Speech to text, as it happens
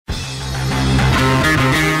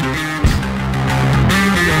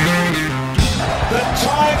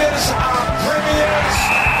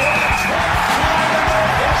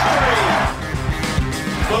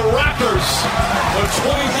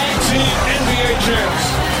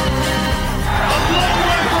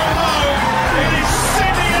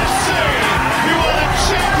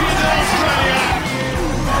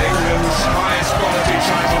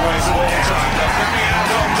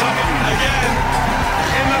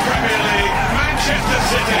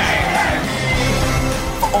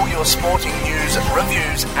all your sporting news,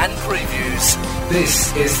 reviews and previews.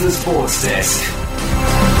 This is the Sports Desk.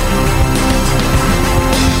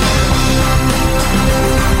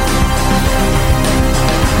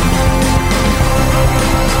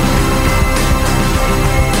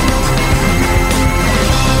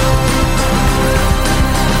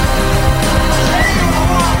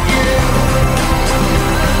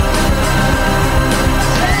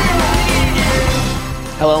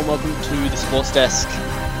 Hello and welcome to the Sports Desk.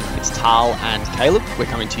 It's Tal and Caleb. We're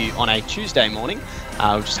coming to you on a Tuesday morning.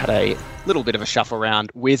 We've just had a little bit of a shuffle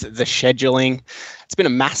around with the scheduling. It's been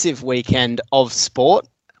a massive weekend of sport.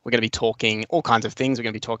 We're going to be talking all kinds of things. We're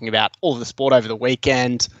going to be talking about all of the sport over the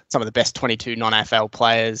weekend, some of the best 22 non-AFL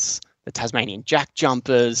players, the Tasmanian Jack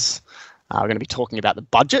Jumpers. We're going to be talking about the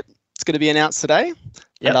budget. It's going to be announced today.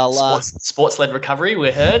 Yeah, sports-led recovery.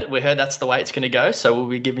 We heard that's the way it's going to go. So we'll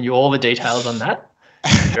be giving you all the details on that.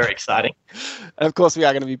 Very exciting. And of course, we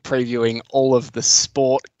are going to be previewing all of the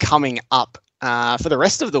sport coming up for the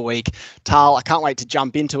rest of the week. Tal, I can't wait to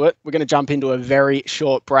jump into it. We're going to jump into a very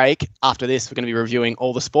short break. After this, we're going to be reviewing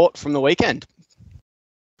all the sport from the weekend.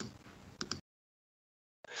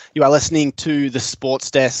 You are listening to the Sports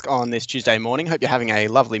Desk on this Tuesday morning. Hope you're having a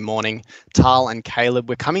lovely morning. Tal and Caleb,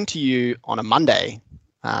 we're coming to you on a Monday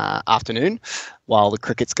afternoon while the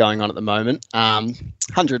cricket's going on at the moment.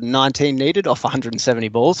 119 needed off 170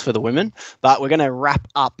 balls for the women, but we're going to wrap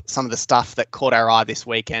up some of the stuff that caught our eye this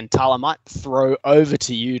weekend. Tal, I might throw over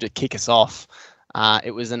to you to kick us off.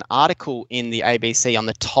 It was an article in the ABC on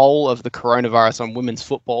the toll of the coronavirus on women's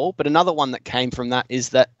football, but another one that came from that is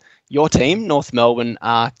that your team, North Melbourne,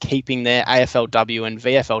 are keeping their AFLW and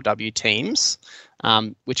VFLW teams,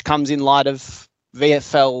 which comes in light of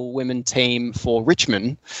VFL women team for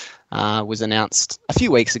Richmond was announced a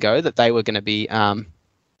few weeks ago that they were going to be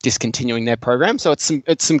discontinuing their program. So it's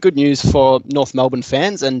some good news for North Melbourne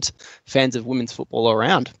fans and fans of women's football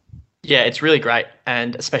around. Yeah, it's really great,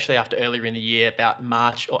 and especially after earlier in the year, about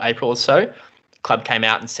March or April or so, the club came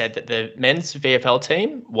out and said that the men's VFL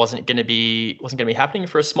team wasn't going to be happening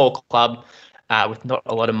for a small club with not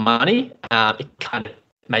a lot of money. It kind of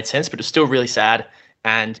made sense, but it was still really sad.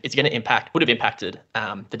 And it's going to would have impacted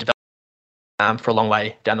the development for a long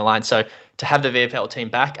way down the line. So to have the VFL team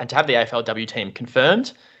back and to have the AFLW team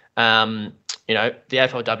confirmed, the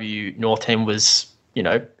AFLW North team was, in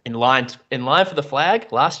line for the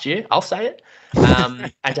flag last year. I'll say it.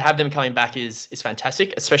 And to have them coming back is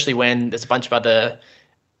fantastic, especially when there's a bunch of other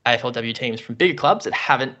AFLW teams from bigger clubs that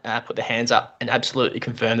haven't put their hands up and absolutely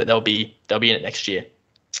confirmed that they'll be in it next year.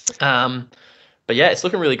 But yeah, it's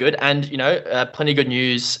looking really good. And, plenty of good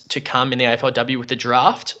news to come in the AFLW with the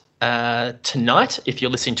draft tonight. If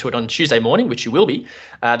you're listening to it on Tuesday morning, which you will be,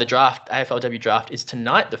 the AFLW draft is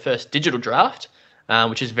tonight, the first digital draft,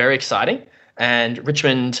 which is very exciting. And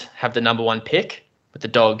Richmond have the number one pick with the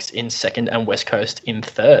Dogs in second and West Coast in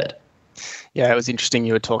third. Yeah, it was interesting.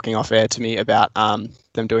 You were talking off air to me about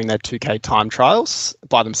them doing their 2K time trials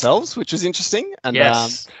by themselves, which was interesting. And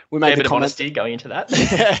yes, we made a bit of honesty going into that.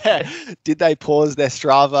 Did they pause their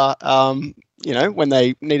Strava, when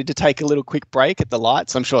they needed to take a little quick break at the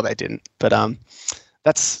lights? I'm sure they didn't. But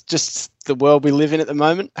that's just the world we live in at the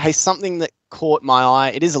moment. Hey, something that caught my eye,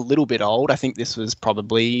 it is a little bit old. I think this was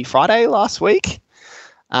probably Friday last week,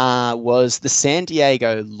 was the San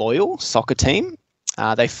Diego Loyal soccer team.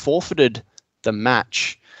 They forfeited the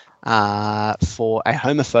match for a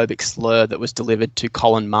homophobic slur that was delivered to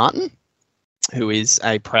Colin Martin, who is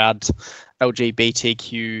a proud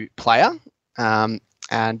LGBTQ player.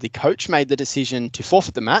 And the coach made the decision to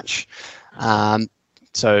forfeit the match.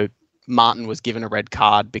 So Martin was given a red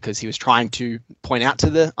card because he was trying to point out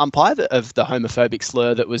to the umpire of the homophobic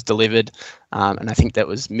slur that was delivered. And I think that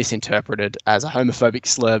was misinterpreted as a homophobic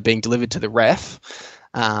slur being delivered to the ref.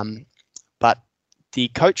 But the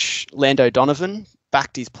coach, Lando Donovan,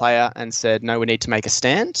 backed his player and said, no, we need to make a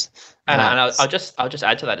stand. And I'll just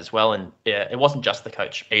add to that as well. And yeah, it wasn't just the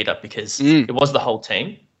coach either, because it was the whole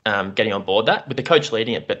team getting on board that, with the coach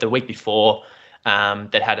leading it. But the week before,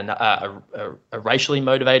 they'd had a racially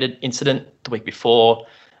motivated incident the week before.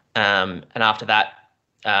 And after that,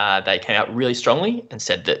 they came out really strongly and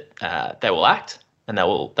said that they will act and they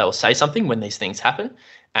will say something when these things happen.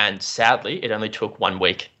 And sadly, it only took 1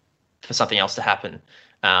 week for something else to happen,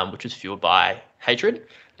 which was fueled by hatred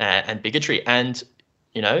and bigotry. And,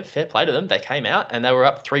 fair play to them. They came out and they were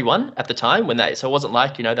up 3-1 at the time so it wasn't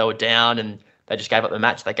like, they were down and they just gave up the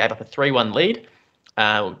match. They gave up a 3-1 lead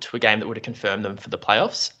to a game that would have confirmed them for the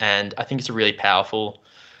playoffs. And I think it's a really powerful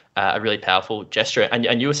gesture.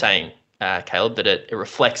 And you were saying, Caleb, that it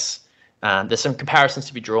reflects, there's some comparisons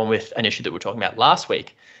to be drawn with an issue that we were talking about last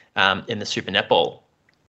week in the Super Netball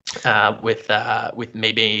with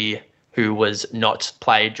Mimi, who was not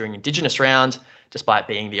played during Indigenous round, despite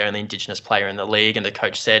being the only Indigenous player in the league. And the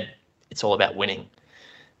coach said, it's all about winning.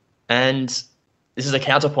 And this is a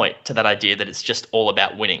counterpoint to that idea that it's just all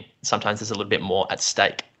about winning. Sometimes there's a little bit more at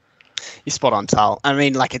stake. You're spot on, Tal. I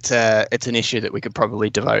mean, like it's an issue that we could probably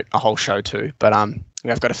devote a whole show to, but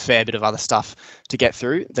we've got a fair bit of other stuff to get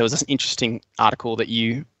through. There was an interesting article that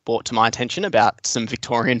you brought to my attention about some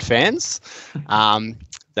Victorian fans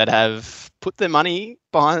that have put their money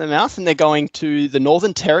behind their mouth and they're going to the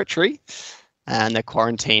Northern Territory and they're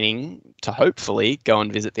quarantining to hopefully go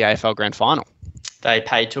and visit the AFL Grand Final. They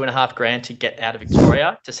paid $2,500 to get out of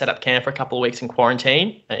Victoria to set up camp for a couple of weeks in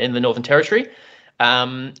quarantine in the Northern Territory.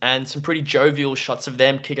 And some pretty jovial shots of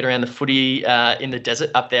them kicking around the footy in the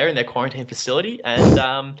desert up there in their quarantine facility.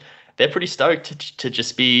 And they're pretty stoked to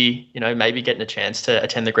just be, maybe getting a chance to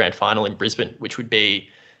attend the grand final in Brisbane, which would be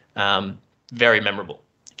very memorable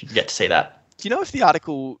if you could get to see that. Do you know if the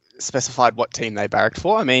article specified what team they barracked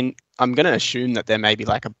for? I mean, I'm going to assume that there may be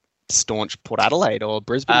like a staunch Port Adelaide or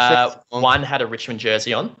Brisbane. One had a Richmond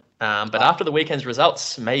jersey on. But after the weekend's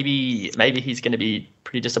results, maybe he's going to be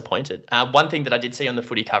pretty disappointed. One thing that I did see on the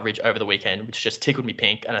footy coverage over the weekend, which just tickled me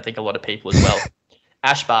pink, and I think a lot of people as well,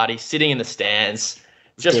 Ash Barty sitting in the stands,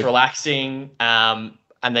 just relaxing, and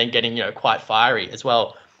then getting quite fiery as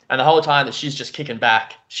well. And the whole time that she's just kicking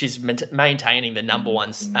back, she's maintaining the number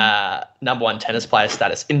one tennis player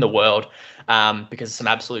status in the world because of some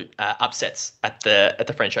absolute upsets at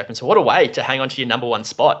the French Open. So what a way to hang on to your number one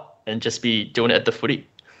spot and just be doing it at the footy.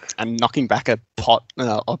 And knocking back a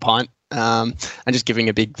pint, and just giving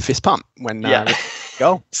a big fist pump when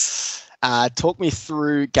go. Talk me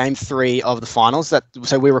through Game 3 of the finals.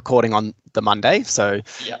 So we're recording on the Monday. So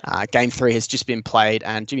Game 3 has just been played,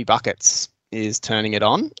 and Jimmy Buckets is turning it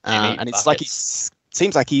on. And it's like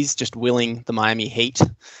seems like he's just willing the Miami Heat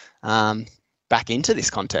back into this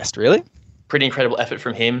contest. Really, pretty incredible effort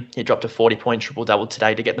from him. He dropped a 40-point triple-double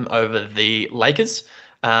today to get them over the Lakers.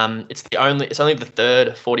 It's only the third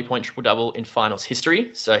 40-point triple-double in finals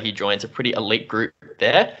history, so he joins a pretty elite group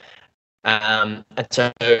there. And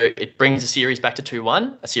so it brings the series back to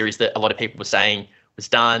 2-1, a series that a lot of people were saying was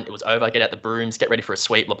done, it was over, get out the brooms, get ready for a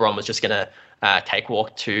sweep. LeBron was just going to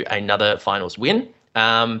cakewalk to another finals win.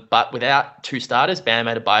 But without two starters, Bam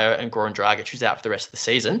Adebayo and Goran Dragic, who's out for the rest of the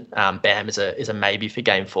season. Bam is a maybe for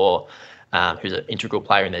Game 4, who's an integral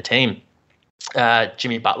player in their team.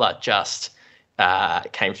 Jimmy Butler just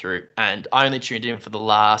came through, and I only tuned in for the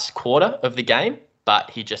last quarter of the game, but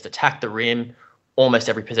he just attacked the rim almost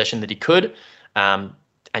every possession that he could, and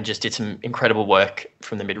just did some incredible work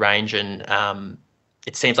from the mid-range. And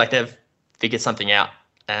it seems like they've figured something out.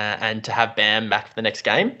 And to have Bam back for the next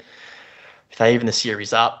game, if they even the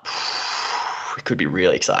series up, it could be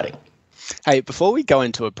really exciting. Hey, before we go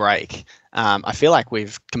into a break, I feel like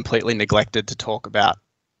we've completely neglected to talk about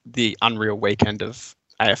the unreal weekend of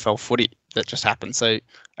AFL footy that just happened. So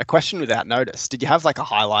a question without notice. Did you have like a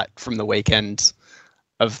highlight from the weekend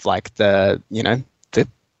of like the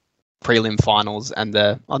prelim finals and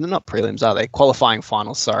they're not prelims, are they? Qualifying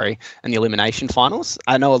finals, sorry, and the elimination finals.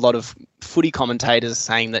 I know a lot of footy commentators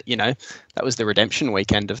saying that, that was the redemption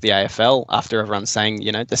weekend of the AFL after everyone's saying,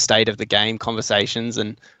 the state of the game conversations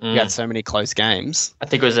and we had so many close games. I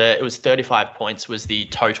think it was 35 points was the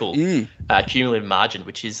total cumulative margin,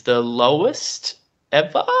 which is the lowest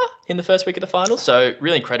ever in the first week of the final. So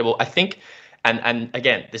really incredible. I think, and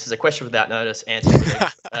again, this is a question without notice,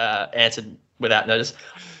 answered without notice.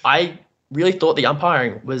 I really thought the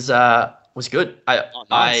umpiring was good.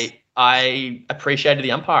 Nice. I appreciated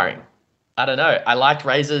the umpiring. I don't know. I liked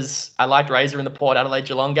Razor in the Port Adelaide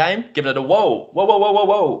Geelong game, giving it a whoa.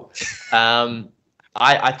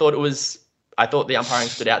 I thought the umpiring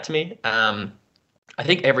stood out to me. I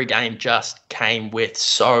think every game just came with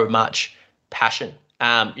so much passion.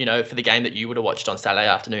 For the game that you would have watched on Saturday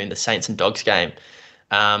afternoon, the Saints and Dogs game,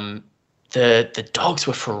 the Dogs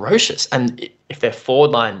were ferocious. And if their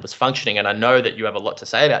forward line was functioning, and I know that you have a lot to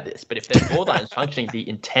say about this, but if their forward line was functioning, the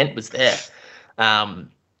intent was there. And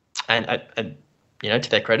to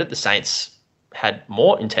their credit, the Saints had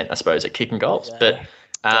more intent, I suppose, at kicking goals. Yeah. But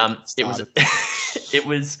it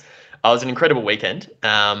was an incredible weekend.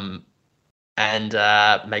 And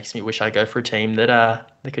makes me wish I go for a team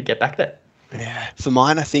that could get back there. Yeah. For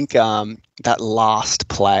mine, I think that last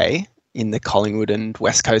play in the Collingwood and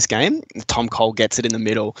West Coast game, Tom Cole gets it in the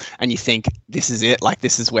middle and you think this is it, like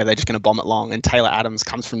this is where they're just going to bomb it long, and Taylor Adams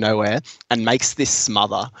comes from nowhere and makes this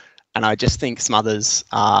smother. And I just think smothers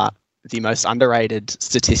are the most underrated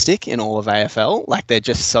statistic in all of AFL. Like, they're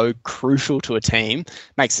just so crucial to a team,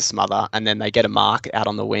 makes a smother, and then they get a mark out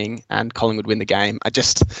on the wing and Collingwood win the game. It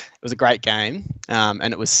was a great game.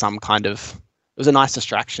 And it was it was a nice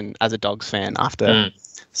distraction as a Dogs fan after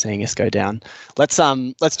seeing us go down. Let's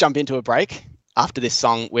jump into a break. After this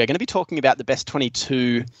song, we're going to be talking about the best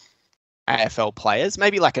 22 AFL players,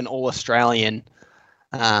 maybe like an all-Australian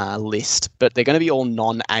list, but they're going to be all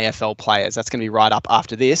non-AFL players. That's going to be right up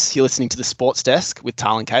after this. You're listening to the Sports Desk with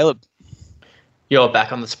Tal and Caleb. You're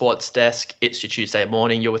back on the Sports Desk. It's your Tuesday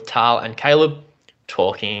morning. You're with Tal and Caleb,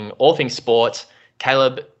 talking all things sports.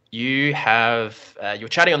 Caleb, you were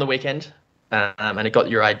chatting on the weekend, and it got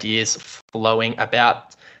your ideas flowing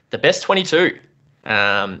about the best 22,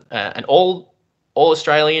 an all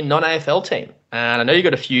Australian non-AFL team. And I know you've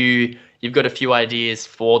got a few ideas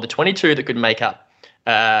for the 22 that could make up.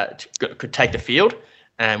 Could take the field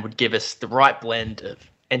and would give us the right blend of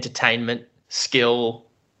entertainment, skill,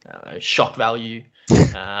 shock value.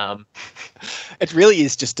 It really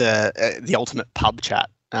is just the ultimate pub chat.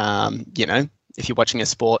 If you're watching a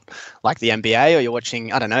sport like the NBA or you're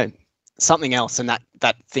watching, I don't know, something else, and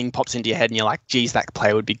that thing pops into your head and you're like, geez, that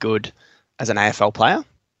player would be good as an AFL player.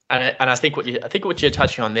 And I think what you're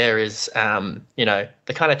touching on there is, the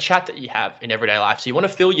kind of chat that you have in everyday life. So you want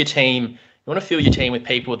to fill your team. You want to fill your team with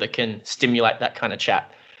people that can stimulate that kind of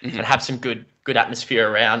chat and have some good atmosphere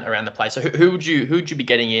around the place. So who would you be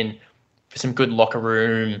getting in for some good locker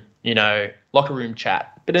room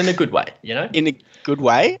chat, but in a good way, In a good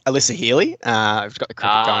way, Alyssa Healy. We've got the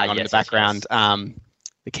cricket going on in the background. Yes.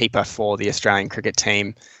 The keeper for the Australian cricket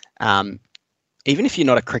team. Even if you're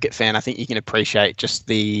not a cricket fan, I think you can appreciate just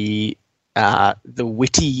the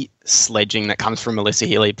witty sledging that comes from Alyssa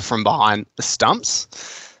Healy from behind the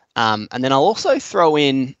stumps. And then I'll also throw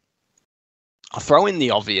in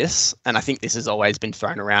the obvious, and I think this has always been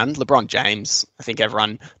thrown around. LeBron James. I think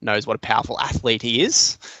everyone knows what a powerful athlete he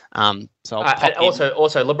is. Also,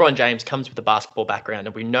 LeBron James comes with a basketball background,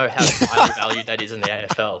 and we know how highly valued that is in the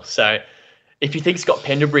AFL. So, if you think Scott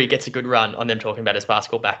Pendlebury gets a good run on them talking about his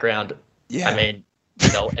basketball background, I mean,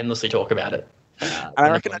 they'll endlessly talk about it. And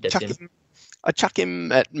I reckon I'd chuck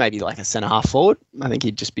him at maybe like a centre half forward. I think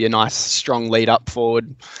he'd just be a nice, strong lead up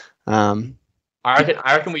forward. I reckon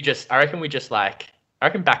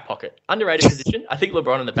back pocket, underrated position. I think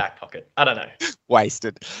LeBron in the back pocket. I don't know.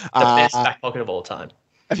 Wasted. The best back pocket of all time.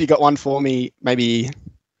 Have you got one for me? Maybe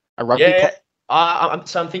a rugby. Yeah. I'm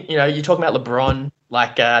thinking. You're talking about LeBron,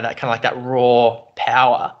 like that kind of like that raw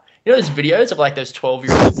power. Those videos of like those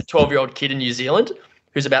 12-year-old kid in New Zealand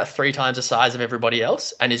who's about 3 times the size of everybody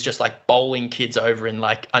else and is just like bowling kids over in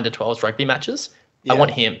like under 12s rugby matches. Yeah. I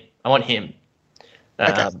want him.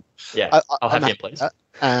 Okay. I'll have him, please.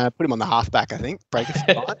 Put him on the halfback, I think. Break a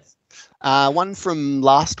few lines. One from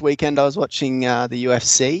last weekend, I was watching the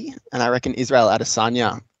UFC, and I reckon Israel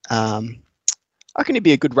Adesanya. I reckon he'd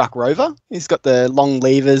be a good ruck rover. He's got the long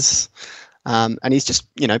levers, and he's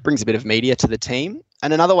just, brings a bit of media to the team.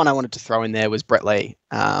 And another one I wanted to throw in there was Brett Lee,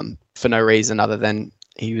 for no reason other than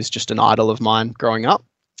he was just an idol of mine growing up.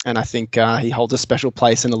 And I think he holds a special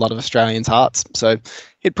place in a lot of Australians' hearts. So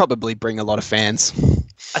he'd probably bring a lot of fans.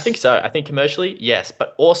 I think so. I think commercially, yes.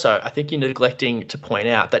 But also, I think you're neglecting to point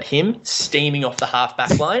out that him steaming off the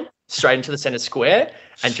half-back line straight into the centre square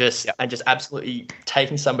and just absolutely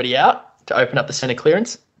taking somebody out to open up the centre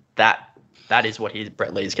clearance, that is what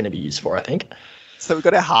Brett Lee is going to be used for, I think. So we've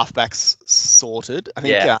got our halfbacks sorted. I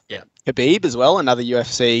think Khabib as well, another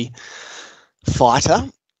UFC fighter.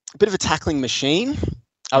 A bit of a tackling machine.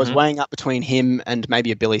 I was weighing up between him and maybe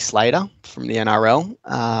a Billy Slater from the NRL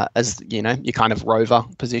as, your kind of rover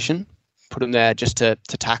position. Put him there just to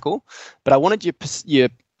tackle. But I wanted your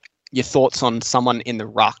thoughts on someone in the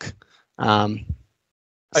ruck.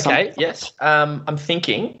 Okay, yes. I'm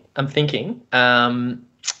thinking. Now,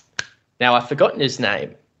 I've forgotten his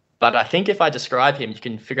name, but I think if I describe him, you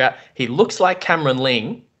can figure out he looks like Cameron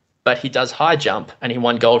Ling, but he does high jump and he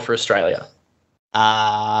won gold for Australia.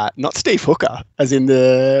 Not Steve Hooker, as in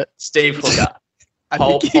the... Steve Hooker.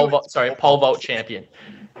 Pole vault champion.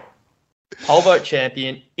 Pole vault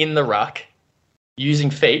champion in the ruck,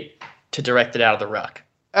 using feet to direct it out of the ruck.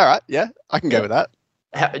 All right, yeah, I can go with that.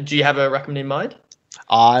 Do you have a ruckman in mind?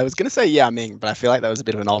 I was going to say Yao Ming, but I feel like that was a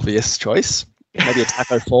bit of an obvious choice. Maybe a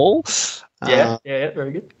Taco Fall. Yeah,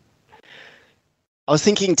 very good. I was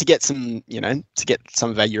thinking to get some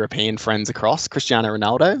of our European friends across. Cristiano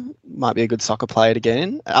Ronaldo might be a good soccer player to get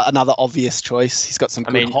in. Another obvious choice. He's got some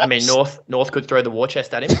good hops. North could throw the war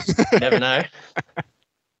chest at him. You never know.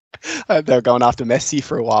 They were going after Messi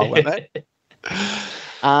for a while, weren't they?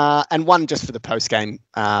 And one just for the post-game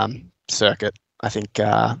circuit. I think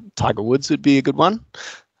Tiger Woods would be a good one.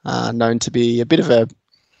 Known to be a bit of a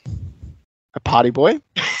party boy.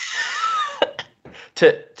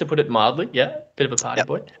 To put it mildly, yeah, bit of a party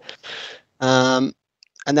boy. And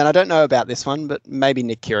then I don't know about this one, but maybe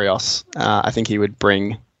Nick Kyrgios. I think he would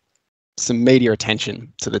bring some media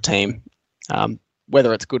attention to the team.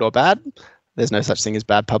 Whether it's good or bad, there's no such thing as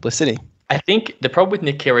bad publicity. I think the problem with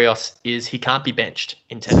Nick Kyrgios is he can't be benched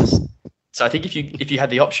in tennis. So I think if you had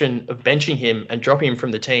the option of benching him and dropping him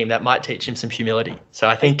from the team, that might teach him some humility. So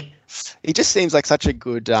I think he just seems like such a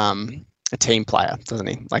good a team player, doesn't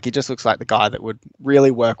he? Like he just looks like the guy that would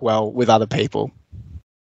really work well with other people.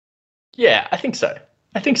 Yeah, I think so.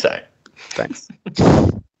 Thanks.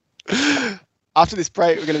 After this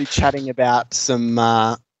break, we're going to be chatting about some.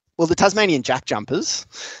 The Tasmanian Jack Jumpers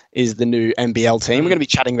is the new NBL team. We're going to be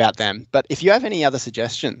chatting about them. But if you have any other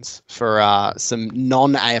suggestions for some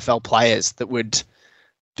non-AFL players that would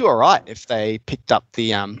do all right if they picked up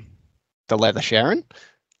the leather Sharon,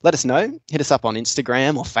 let us know. Hit us up on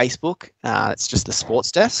Instagram or Facebook. It's just the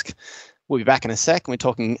Sports Desk. We'll be back in a sec. We're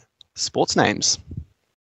talking sports names.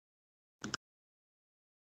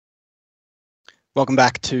 Welcome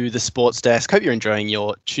back to the Sports Desk. Hope you're enjoying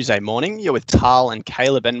your Tuesday morning. You're with Tal and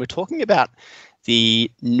Caleb, and we're talking about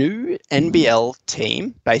the new NBL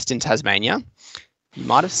team based in Tasmania. You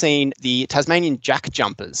might have seen the Tasmanian Jack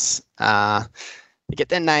Jumpers. They get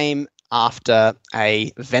their name after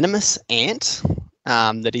a venomous ant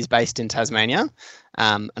that is based in Tasmania.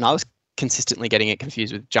 And I was consistently getting it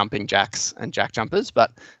confused with jumping jacks and jack jumpers,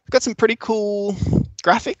 but we've got some pretty cool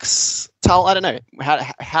graphics. Tal, I don't know,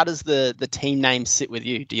 how does the team name sit with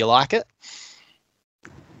you? Do you like it?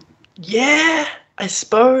 Yeah, I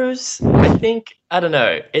suppose. I don't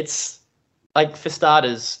know. It's like, for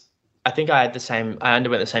starters, I think I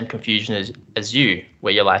underwent the same confusion as you,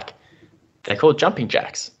 where you're like, they're called jumping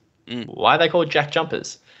jacks. Why are they called jack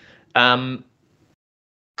jumpers?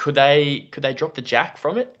 Could they drop the jack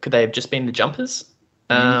from it? Could they have just been the jumpers?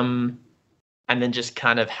 And then just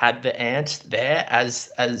kind of had the ant there as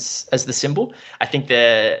the symbol. I think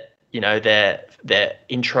their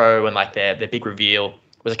intro and like their big reveal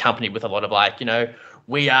was accompanied with a lot of like,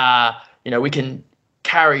 we can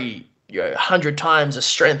carry 100 times the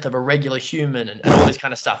strength of a regular human and all this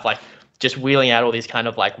kind of stuff, like just wheeling out all these kind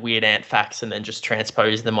of like weird ant facts and then just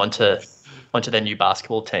transpose them onto their new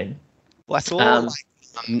basketball team. Well, I saw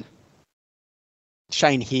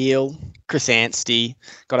Shane Heal, Chris Anstey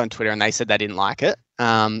got on Twitter and they said they didn't like it.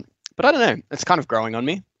 But I don't know. It's kind of growing on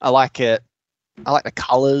me. I like it. I like the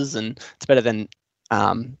colours, and it's better than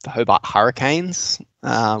the Hobart Hurricanes,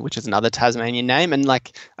 which is another Tasmanian name. And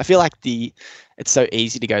like, I feel like it's so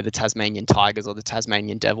easy to go the Tasmanian Tigers or the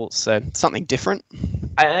Tasmanian Devils. So something different.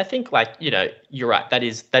 I think you're right. That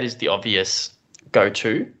is the obvious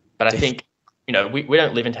go-to. But I think, we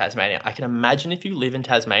don't live in Tasmania. I can imagine if you live in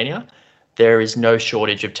Tasmania, there is no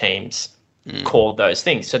shortage of teams called those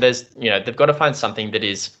things. So there's, they've got to find something that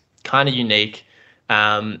is kind of unique.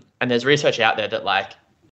 And there's research out there that like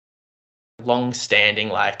long-standing,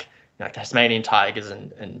 like Tasmanian Tigers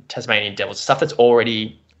and Tasmanian Devils, stuff that's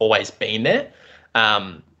already always been there,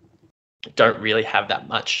 don't really have that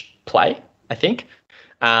much play, I think.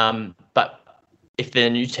 But if the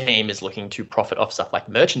new team is looking to profit off stuff like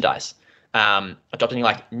merchandise, adopting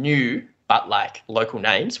like new but like local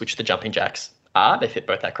names, which the Jumping Jacks are, they fit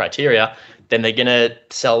both that criteria, then they're going to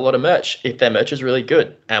sell a lot of merch if their merch is really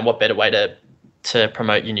good. And what better way to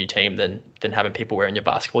promote your new team than having people wearing your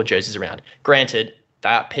basketball jerseys around? Granted,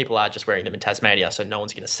 that people are just wearing them in Tasmania, so no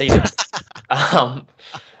one's going to see them.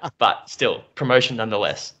 But still, promotion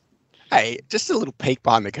nonetheless. Hey, just a little peek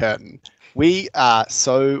behind the curtain. We are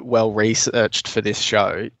so well researched for this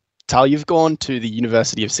show. Tal, you've gone to the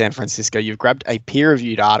University of San Francisco. You've grabbed a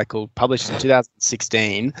peer-reviewed article published in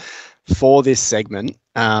 2016 for this segment.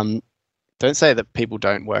 Don't say that people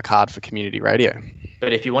don't work hard for community radio.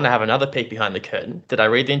 But if you want to have another peek behind the curtain, did I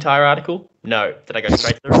read the entire article? No. Did I go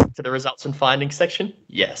straight to the results and findings section?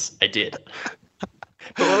 Yes, I did. But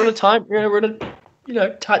we're on a time. We're on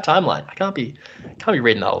a tight timeline. I can't be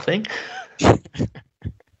reading the whole thing.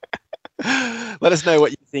 Let us know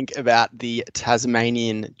what you think about the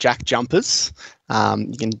Tasmanian Jack Jumpers.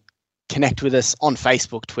 You can connect with us on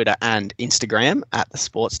Facebook, Twitter, and Instagram at the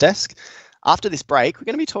Sports Desk. After this break, we're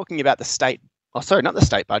going to be talking about the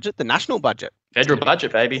national budget. Federal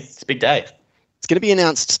budget, baby. It's a big day. It's going to be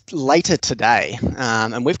announced later today,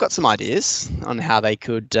 and we've got some ideas on how they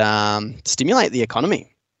could stimulate the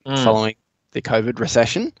economy following the COVID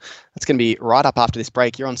recession. That's going to be right up after this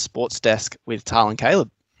break. You're on Sports Desk with Tal and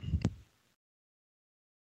Caleb.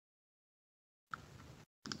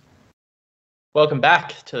 Welcome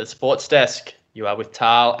back to the Sports Desk. You are with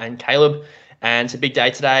Tal and Caleb. And it's a big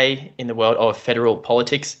day today in the world of federal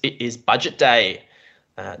politics. It is Budget Day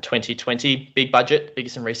 2020. Big budget,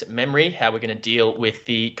 biggest in recent memory, how we're going to deal with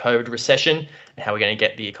the COVID recession and how we're going to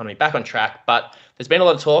get the economy back on track. But there's been a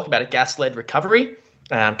lot of talk about a gas-led recovery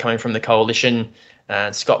coming from the coalition,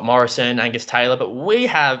 Scott Morrison, Angus Taylor. But we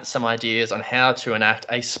have some ideas on how to enact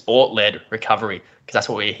a sport-led recovery, because that's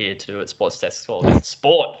what we're here to do at Sports Desk. It's all about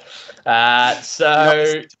sport.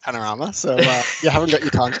 Panorama, so you haven't got your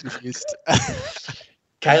times confused.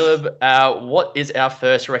 Caleb, what is our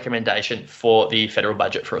first recommendation for the federal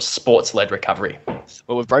budget for a sports-led recovery?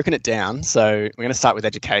 Well, we've broken it down, so we're going to start with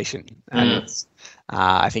education. And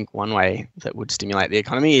I think one way that would stimulate the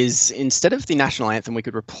economy is, instead of the national anthem, we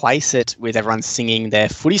could replace it with everyone singing their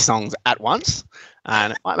footy songs at once,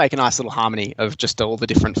 and it might make a nice little harmony of just all the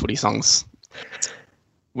different footy songs.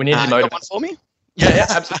 We need to motivate. One for me? Yeah,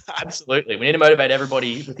 absolutely. We need to motivate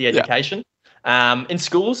everybody with the education. In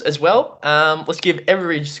schools as well. Let's give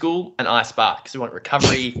every school an ice bath, because we want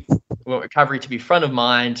recovery. We want recovery to be front of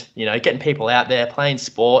mind. Getting people out there playing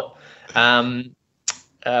sport. We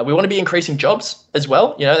want to be increasing jobs as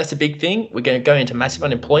well. That's a big thing. We're going to go into massive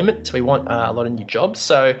unemployment, so we want a lot of new jobs.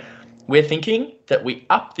 So we're thinking that we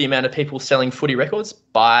up the amount of people selling footy records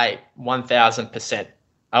by 1,000%.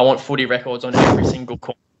 I want footy records on every single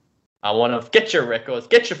corner. I want to get your records,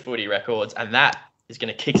 get your footy records, and that is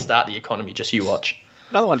going to kickstart the economy. Just you watch.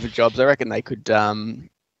 Another one for jobs. I reckon they could,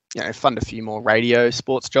 fund a few more radio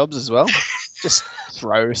sports jobs as well. Just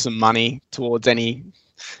throw some money towards any,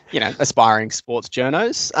 aspiring sports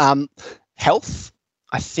journos. Health.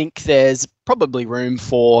 I think there's probably room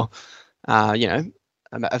for,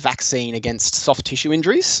 a vaccine against soft tissue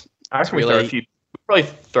injuries. I reckon we probably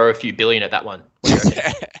throw a few billion at that one. What do you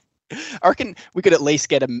reckon? I reckon we could at least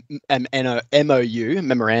get an MOU,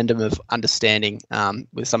 Memorandum of Understanding,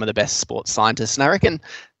 with some of the best sports scientists. And I reckon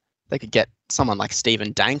they could get someone like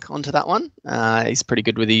Stephen Dank onto that one. He's pretty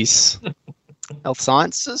good with his health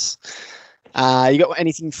sciences. You got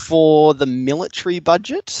anything for the military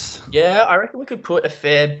budget? Yeah, I reckon we could put a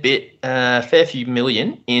fair few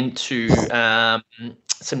million into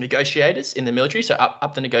some negotiators in the military, so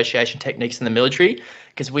up the negotiation techniques in the military,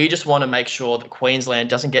 because we just want to make sure that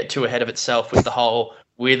Queensland doesn't get too ahead of itself with the whole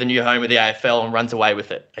we're the new home of the AFL and runs away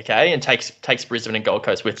with it, okay, and takes Brisbane and Gold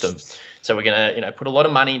Coast with them. So we're going to put a lot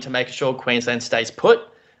of money into making sure Queensland stays put,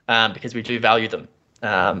 because we do value them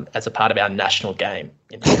as a part of our national game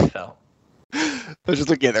in the AFL. I was just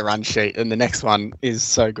looking at the run sheet, and the next one is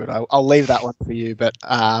so good. I'll leave that one for you, but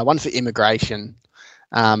one for immigration.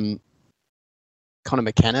 Conor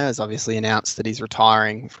McKenna has obviously announced that he's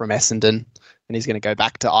retiring from Essendon and he's going to go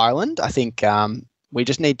back to Ireland. I think we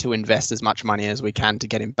just need to invest as much money as we can to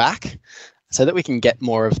get him back, so that we can get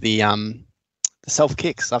more of the self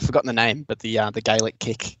kicks. I've forgotten the name, but the Gaelic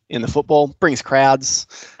kick in the football brings crowds.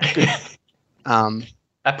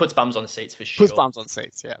 That puts bums on seats for sure. Puts bums on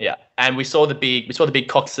seats, yeah. Yeah, and we saw the big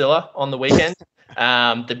Coxzilla on the weekend.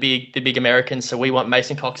 The big Americans. So we want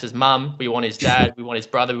Mason Cox's mum, we want his dad, we want his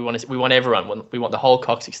brother, we want everyone. We want the whole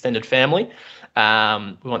Cox extended family.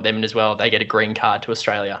 We want them in as well. They get a green card to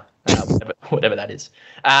Australia, whatever that is.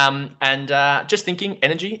 And just thinking,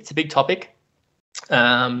 energy, it's a big topic.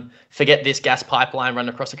 Forget this gas pipeline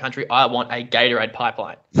running across the country. I want a Gatorade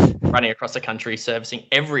pipeline running across the country, servicing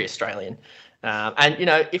every Australian. And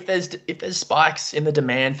if there's spikes in the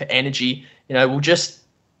demand for energy, we'll just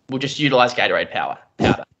utilize Gatorade powder.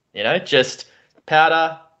 Just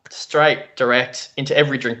powder straight, direct into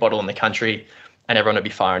every drink bottle in the country, and everyone will be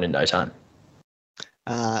firing in no time.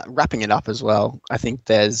 Wrapping it up as well, I think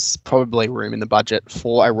there's probably room in the budget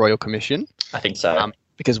for a Royal Commission. I think so.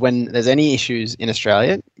 Because when there's any issues in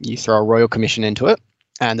Australia, you throw a Royal Commission into it.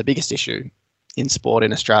 And the biggest issue in sport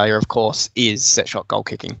in Australia, of course, is set shot goal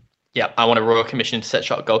kicking. Yeah, I want a Royal Commission into set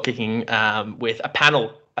shot goal kicking with a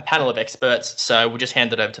panel of experts. So we'll just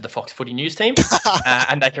hand it over to the Fox Footy News team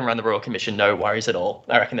and they can run the Royal Commission. No worries at all.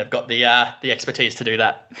 I reckon they've got the expertise to do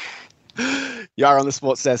that. You are on the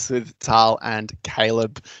Sports Desk with Tal and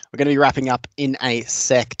Caleb. We're going to be wrapping up in a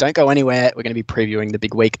sec. Don't go anywhere. We're going to be previewing the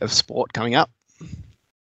big week of sport coming up.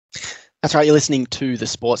 That's right. You're listening to the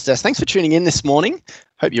Sports Desk. Thanks for tuning in this morning.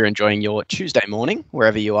 Hope you're enjoying your Tuesday morning,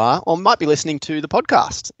 wherever you are, or might be listening to the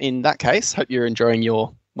podcast. In that case, hope you're enjoying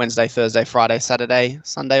your Wednesday, Thursday, Friday, Saturday,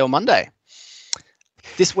 Sunday, or Monday.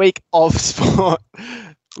 This week of sport,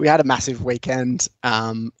 we had a massive weekend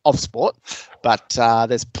of sport, but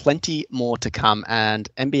there's plenty more to come. And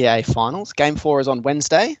NBA Finals, Game 4 is on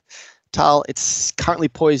Wednesday. Tal, it's currently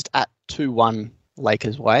poised at 2-1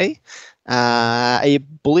 Lakers' way. Are you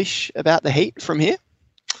bullish about the Heat from here?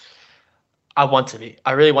 I want to be.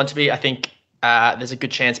 I really want to be. I think there's a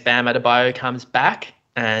good chance Bam Adebayo comes back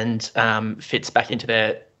and fits back into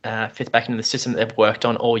the system that they've worked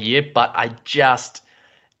on all year. But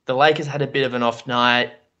the Lakers had a bit of an off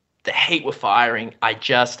night. The Heat were firing. I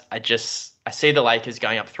see the Lakers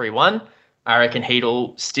going up 3-1. I reckon Heat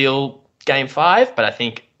will steal Game 5, but I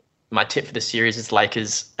think my tip for the series is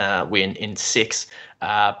Lakers win in 6.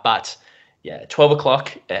 But yeah, 12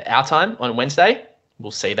 o'clock our time on Wednesday,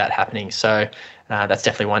 we'll see that happening. So that's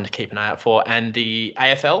definitely one to keep an eye out for. And the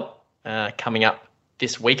AFL coming up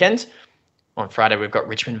this weekend. On Friday, we've got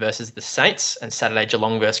Richmond versus the Saints, and Saturday,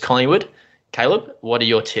 Geelong versus Collingwood. Caleb, what are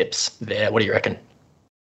your tips there? What do you reckon?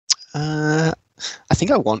 I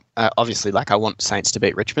think I want, obviously, I want Saints to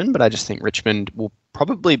beat Richmond, but I just think Richmond will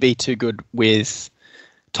probably be too good with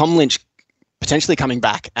Tom Lynch potentially coming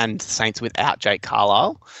back and Saints without Jake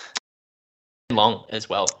Carlisle. Long as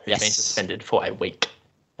well, who's been suspended for a week.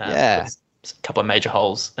 A couple of major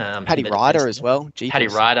holes. Paddy Ryder as well. Jeepers. Paddy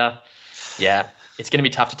Ryder. Yeah, it's going to be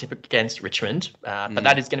tough to tip against Richmond, but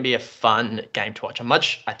that is going to be a fun game to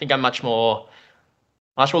watch. I think I'm much more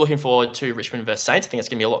looking forward to Richmond versus Saints. I think it's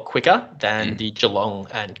going to be a lot quicker than the Geelong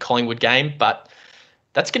and Collingwood game, but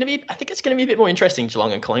I think it's going to be a bit more interesting,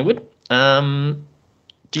 Geelong and Collingwood.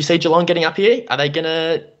 Do you see Geelong getting up here? Are they going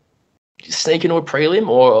to sneak into a prelim,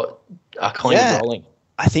 or are Collingwood rolling?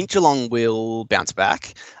 I think Geelong will bounce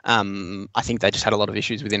back. I think they just had a lot of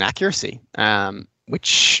issues with inaccuracy,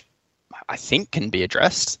 which I think can be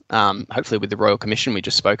addressed, hopefully with the Royal Commission we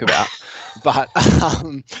just spoke about. But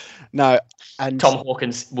no. And Tom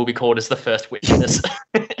Hawkins will be called as the first witness.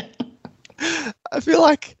 I feel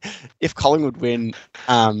like if Collingwood win,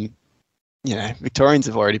 Victorians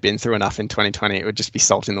have already been through enough in 2020. It would just be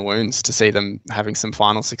salt in the wounds to see them having some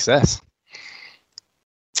final success.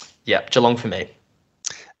 Yeah, Geelong for me.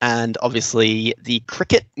 And obviously the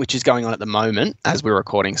cricket, which is going on at the moment, as we're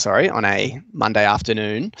recording, on a Monday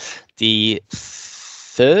afternoon. The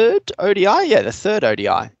third ODI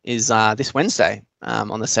is this Wednesday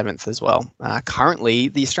on the 7th as well. Currently,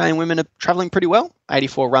 the Australian women are travelling pretty well.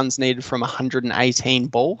 84 runs needed from 118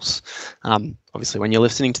 balls. Obviously, when you're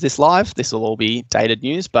listening to this live, this will all be dated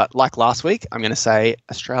news. But like last week, I'm going to say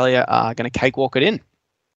Australia are going to cakewalk it in.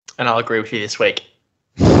 And I'll agree with you this week.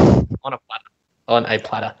 On a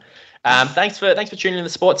platter. Thanks for tuning in to the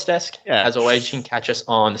Sports Desk. Yeah. As always, you can catch us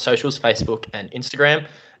on the socials, Facebook and Instagram.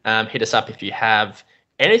 Hit us up if you have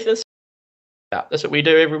anything. That's what we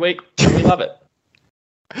do every week. We love it.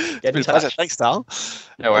 It's been a pleasure. Thanks, Dal.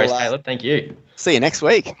 No worries, Caleb. Thank you. See you next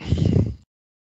week.